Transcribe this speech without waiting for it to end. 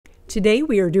Today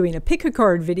we are doing a pick a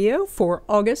card video for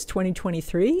August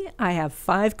 2023. I have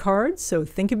 5 cards, so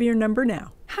think of your number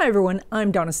now. Hi everyone, I'm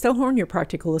Donna Stellhorn, your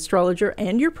practical astrologer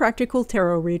and your practical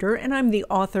tarot reader, and I'm the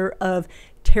author of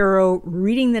Tarot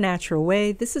Reading the Natural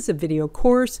Way. This is a video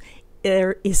course.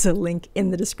 There is a link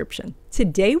in the description.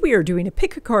 Today we are doing a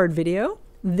pick a card video.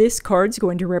 This card's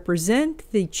going to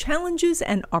represent the challenges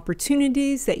and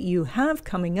opportunities that you have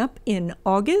coming up in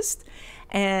August.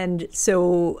 And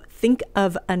so think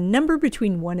of a number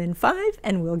between 1 and 5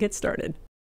 and we'll get started.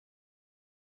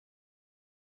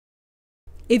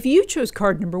 If you chose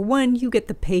card number 1, you get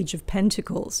the Page of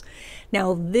Pentacles.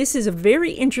 Now, this is a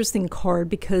very interesting card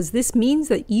because this means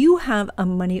that you have a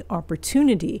money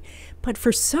opportunity, but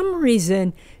for some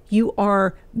reason, you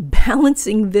are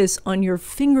balancing this on your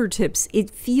fingertips. It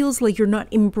feels like you're not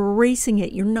embracing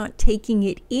it. You're not taking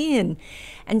it in.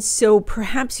 And so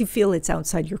perhaps you feel it's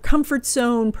outside your comfort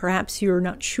zone. Perhaps you're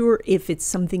not sure if it's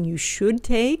something you should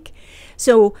take.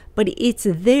 But it's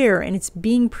there and it's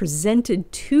being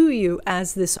presented to you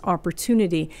as this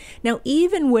opportunity. Now,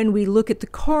 even when we look at the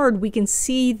card, we can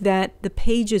see that the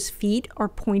page's feet are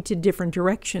pointed different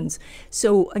directions.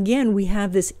 So again, we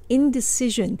have this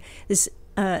indecision, this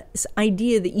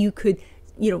idea that you could,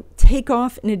 take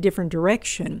off in a different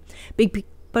direction.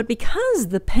 But because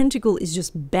the pentacle is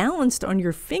just balanced on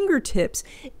your fingertips,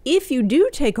 if you do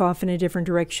take off in a different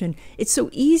direction, it's so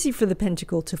easy for the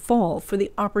pentacle to fall, for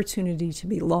the opportunity to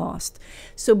be lost.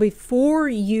 So before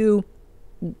you,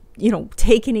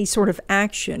 take any sort of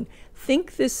action,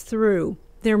 think this through.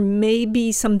 There may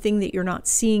be something that you're not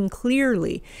seeing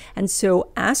clearly. And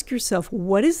so ask yourself,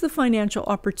 what is the financial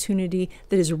opportunity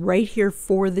that is right here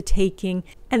for the taking?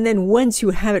 And then once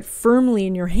you have it firmly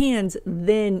in your hands,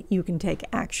 then you can take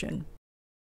action.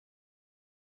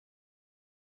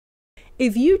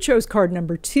 If you chose card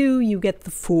number 2, you get the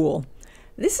Fool.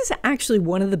 This is actually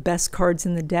one of the best cards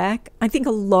in the deck. I think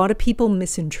a lot of people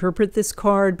misinterpret this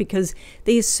card because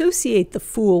they associate the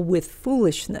Fool with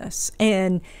foolishness,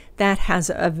 and that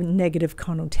has a negative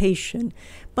connotation.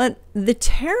 But the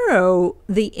tarot,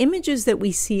 the images that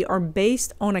we see are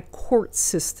based on a court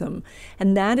system,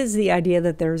 and that is the idea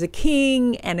that there's a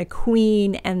king and a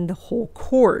queen and the whole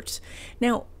court.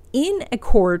 Now, in a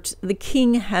court, the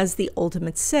king has the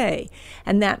ultimate say,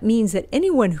 and that means that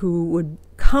anyone who would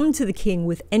come to the king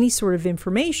with any sort of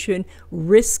information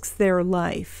risks their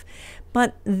life.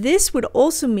 But this would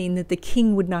also mean that the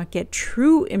king would not get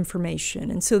true information.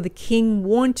 And so the king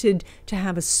wanted to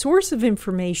have a source of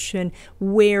information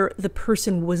where the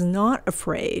person was not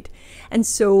afraid. And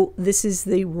so this is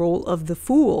the role of the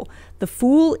Fool. The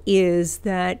Fool is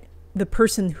that the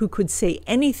person who could say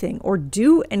anything or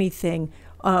do anything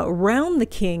around the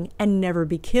king and never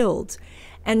be killed.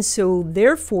 And so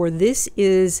therefore this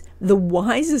is the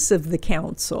wisest of the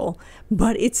council,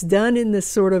 but it's done in this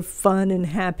sort of fun and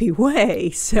happy way.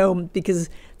 So because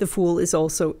the Fool is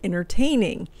also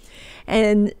entertaining.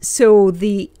 And so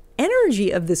the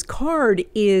energy of this card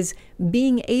is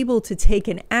being able to take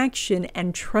an action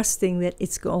and trusting that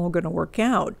it's all going to work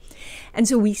out. And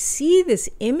so we see this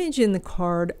image in the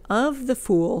card of the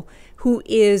Fool who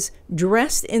is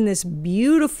dressed in this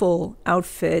beautiful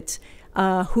outfit,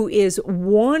 who is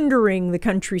wandering the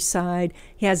countryside.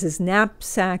 He has his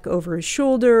knapsack over his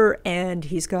shoulder and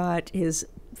he's got his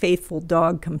faithful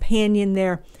dog companion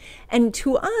there. And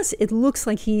to us, it looks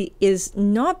like he is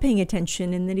not paying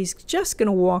attention and that he's just going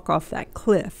to walk off that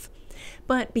cliff.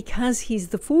 But because he's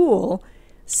the Fool,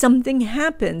 something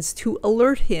happens to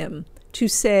alert him to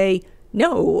say,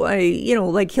 no,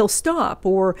 like he'll stop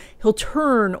or he'll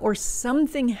turn or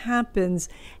something happens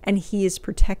and he is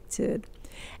protected.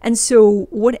 And so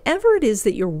whatever it is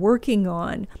that you're working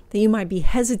on that you might be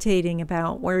hesitating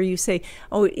about, where you say,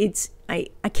 oh, I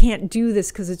can't do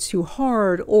this because it's too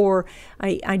hard, or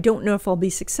I don't know if I'll be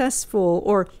successful,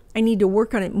 or I need to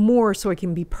work on it more so I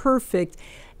can be perfect.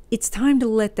 It's time to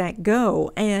let that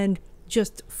go and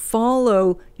just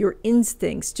follow your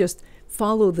instincts. Just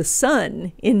follow the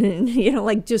sun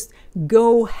just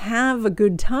go have a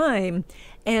good time.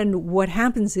 And what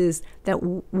happens is that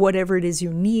whatever it is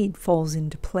you need falls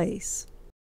into place.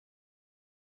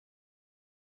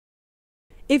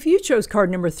 If you chose card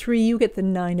number 3, you get the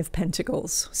 9 of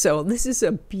Pentacles. So this is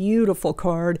a beautiful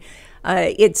card.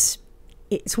 It's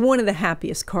one of the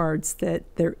happiest cards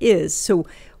that there is. So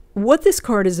what this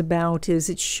card is about is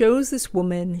it shows this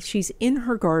woman, she's in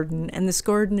her garden, and this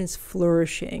garden is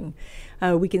flourishing.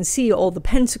 We can see all the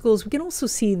pentacles. We can also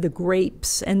see the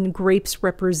grapes, and grapes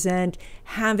represent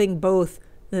having both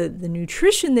the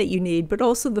nutrition that you need, but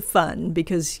also the fun,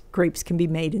 because grapes can be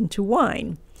made into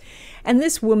wine. And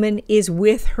this woman is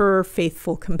with her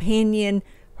faithful companion,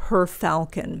 her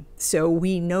falcon. So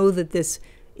we know that this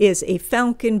is a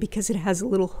falcon because it has a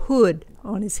little hood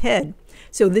on his head.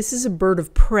 So this is a bird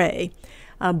of prey,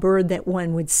 a bird that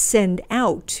one would send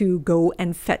out to go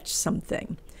and fetch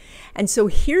something. And so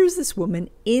here's this woman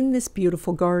in this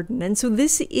beautiful garden. And so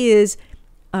this is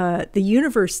the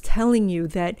universe telling you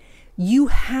that you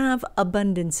have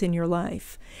abundance in your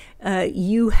life.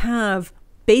 You have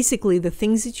basically the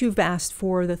things that you've asked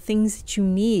for, the things that you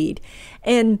need.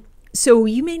 And so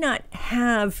you may not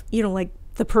have, like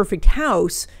the perfect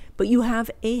house, but you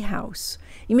have a house.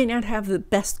 You may not have the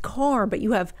best car, but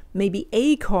you have maybe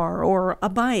a car or a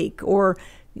bike or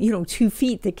 2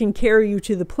 feet that can carry you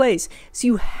to the place. So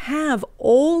you have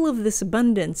all of this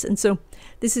abundance. And so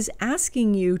this is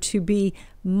asking you to be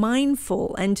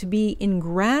mindful and to be in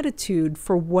gratitude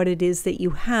for what it is that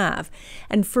you have.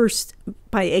 And first,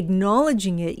 by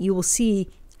acknowledging it, you will see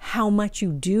how much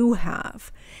you do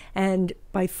have. And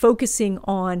by focusing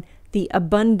on the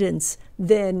abundance,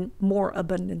 then more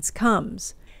abundance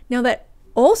comes. Now that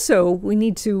also, we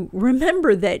need to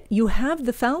remember that you have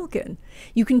the falcon.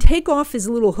 You can take off his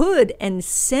little hood and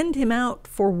send him out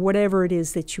for whatever it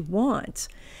is that you want.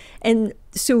 And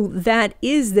so that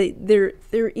is that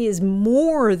there is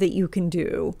more that you can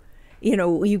do.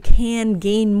 You can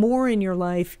gain more in your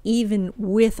life even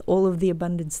with all of the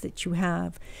abundance that you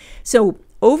have. So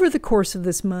over the course of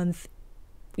this month,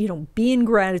 be in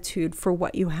gratitude for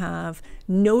what you have.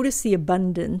 Notice the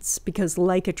abundance, because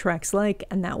like attracts like,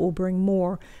 and that will bring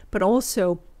more. But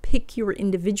also pick your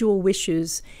individual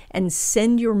wishes and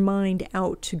send your mind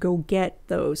out to go get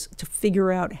those, to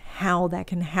figure out how that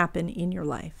can happen in your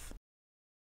life.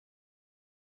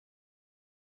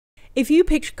 If you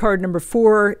pick card number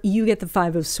 4, you get the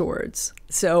 5 of Swords.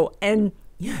 So, and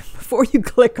before you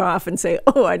click off and say,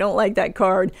 oh, I don't like that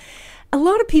card, a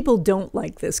lot of people don't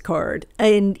like this card,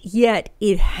 and yet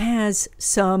it has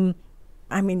some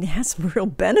real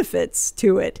benefits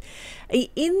to it.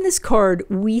 In this card,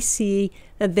 we see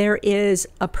that there is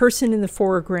a person in the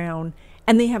foreground,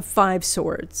 and they have 5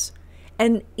 swords.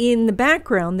 And in the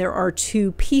background, there are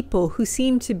 2 people who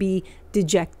seem to be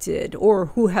dejected or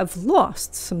who have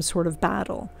lost some sort of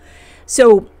battle.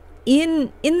 So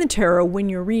in the tarot, when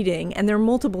you're reading, and there are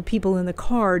multiple people in the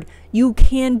card, you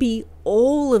can be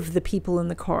all of the people in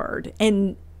the card.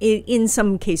 And in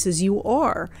some cases, you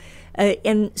are.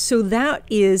 And so that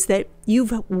is that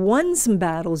you've won some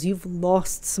battles, you've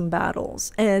lost some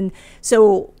battles. And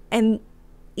so, and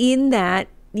in that,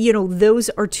 those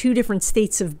are 2 different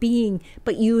states of being,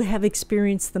 but you have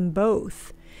experienced them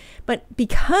both. But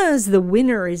because the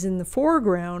winner is in the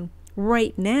foreground,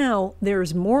 right now,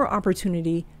 there's more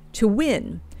opportunity to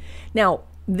win. Now,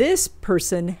 this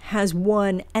person has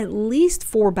won at least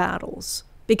 4 battles,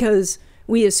 because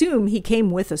we assume he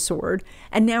came with a sword,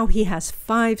 and now he has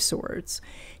 5 swords.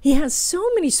 He has so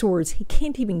many swords, he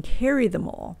can't even carry them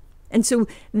all. And so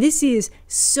this is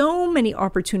so many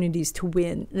opportunities to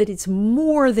win that it's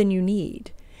more than you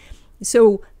need.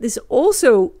 So this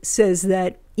also says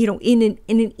that, in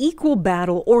an equal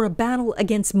battle or a battle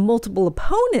against multiple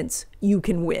opponents, you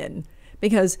can win.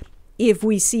 Because if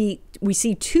we see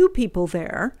 2 people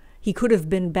there, he could have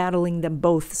been battling them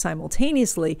both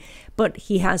simultaneously, but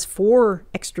he has 4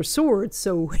 extra swords,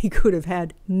 so he could have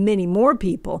had many more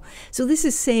people. So this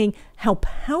is saying how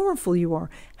powerful you are,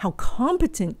 how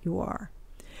competent you are.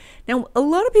 Now, a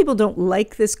lot of people don't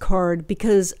like this card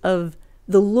because of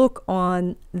the look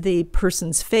on the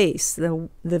person's face, the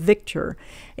victor.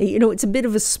 It's a bit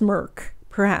of a smirk,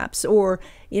 perhaps, or,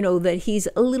 that he's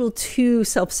a little too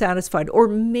self-satisfied, or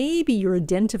maybe you're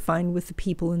identifying with the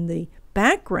people in the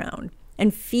background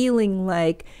and feeling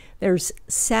like there's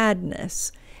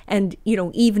sadness. And,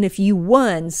 even if you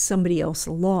won, somebody else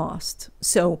lost.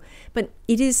 So, but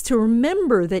it is to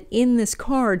remember that in this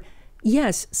card,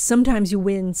 yes, sometimes you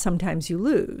win, sometimes you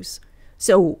lose.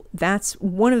 So that's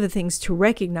one of the things to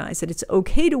recognize, that it's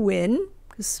okay to win,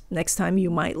 because next time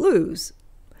you might lose.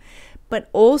 But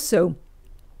also,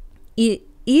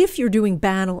 if you're doing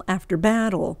battle after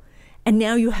battle, and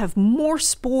now you have more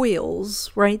spoils,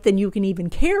 right, than you can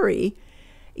even carry,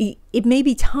 it may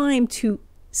be time to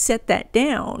set that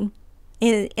down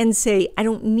and say, I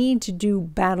don't need to do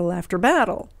battle after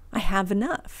battle. I have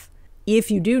enough.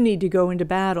 If you do need to go into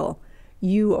battle,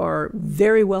 you are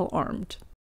very well armed.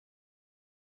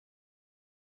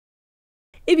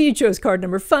 If you chose card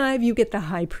number 5, you get the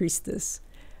High Priestess.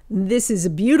 This is a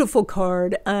beautiful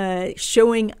card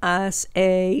showing us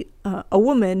a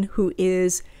woman who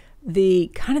is the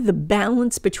kind of the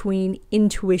balance between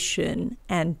intuition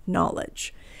and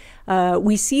knowledge.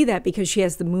 We see that because she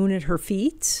has the moon at her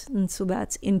feet, and so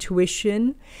that's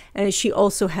intuition. She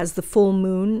also has the full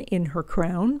moon in her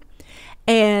crown.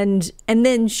 And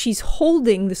then she's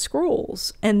holding the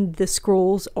scrolls, and the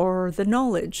scrolls are the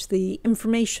knowledge, the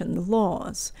information, the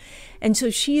laws. And so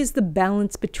she is the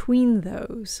balance between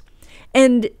those.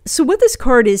 And so what this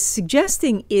card is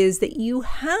suggesting is that you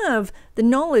have the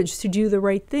knowledge to do the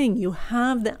right thing. You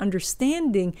have the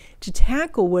understanding to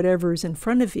tackle whatever is in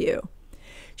front of you.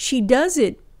 She does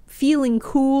it feeling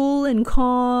cool and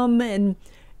calm, and,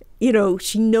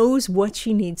 she knows what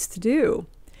she needs to do.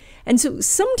 And so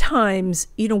sometimes,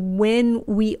 when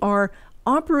we are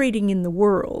operating in the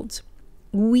world,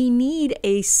 we need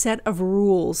a set of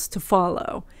rules to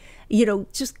follow,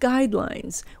 just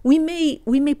guidelines. We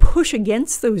may push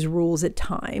against those rules at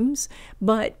times,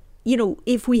 but,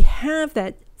 if we have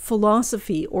that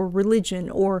philosophy or religion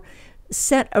or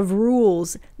set of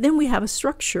rules, then we have a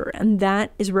structure, and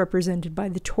that is represented by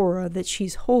the Torah that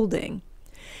she's holding.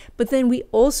 But then we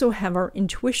also have our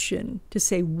intuition to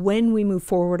say when we move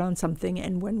forward on something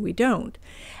and when we don't.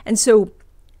 And so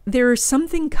there's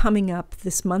something coming up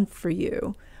this month for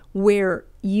you where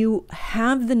you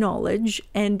have the knowledge,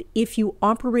 and if you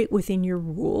operate within your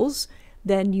rules,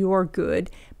 then you are good.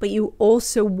 But you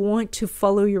also want to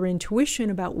follow your intuition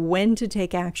about when to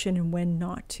take action and when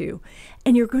not to.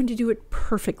 And you're going to do it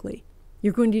perfectly.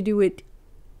 You're going to do it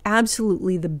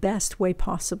absolutely the best way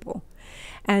possible.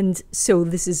 And so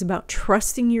this is about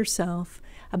trusting yourself,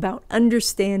 about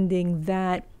understanding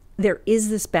that there is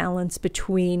this balance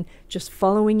between just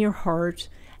following your heart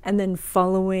and then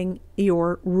following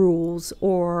your rules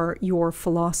or your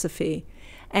philosophy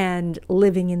and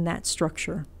living in that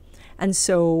structure. And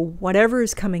so whatever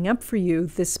is coming up for you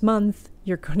this month,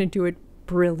 you're going to do it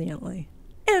brilliantly.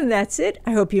 And that's it.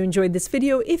 I hope you enjoyed this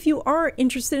video. If you are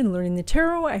interested in learning the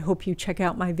tarot, I hope you check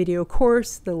out my video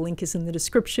course. The link is in the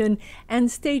description. And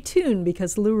stay tuned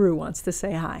because LaRue wants to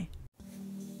say hi.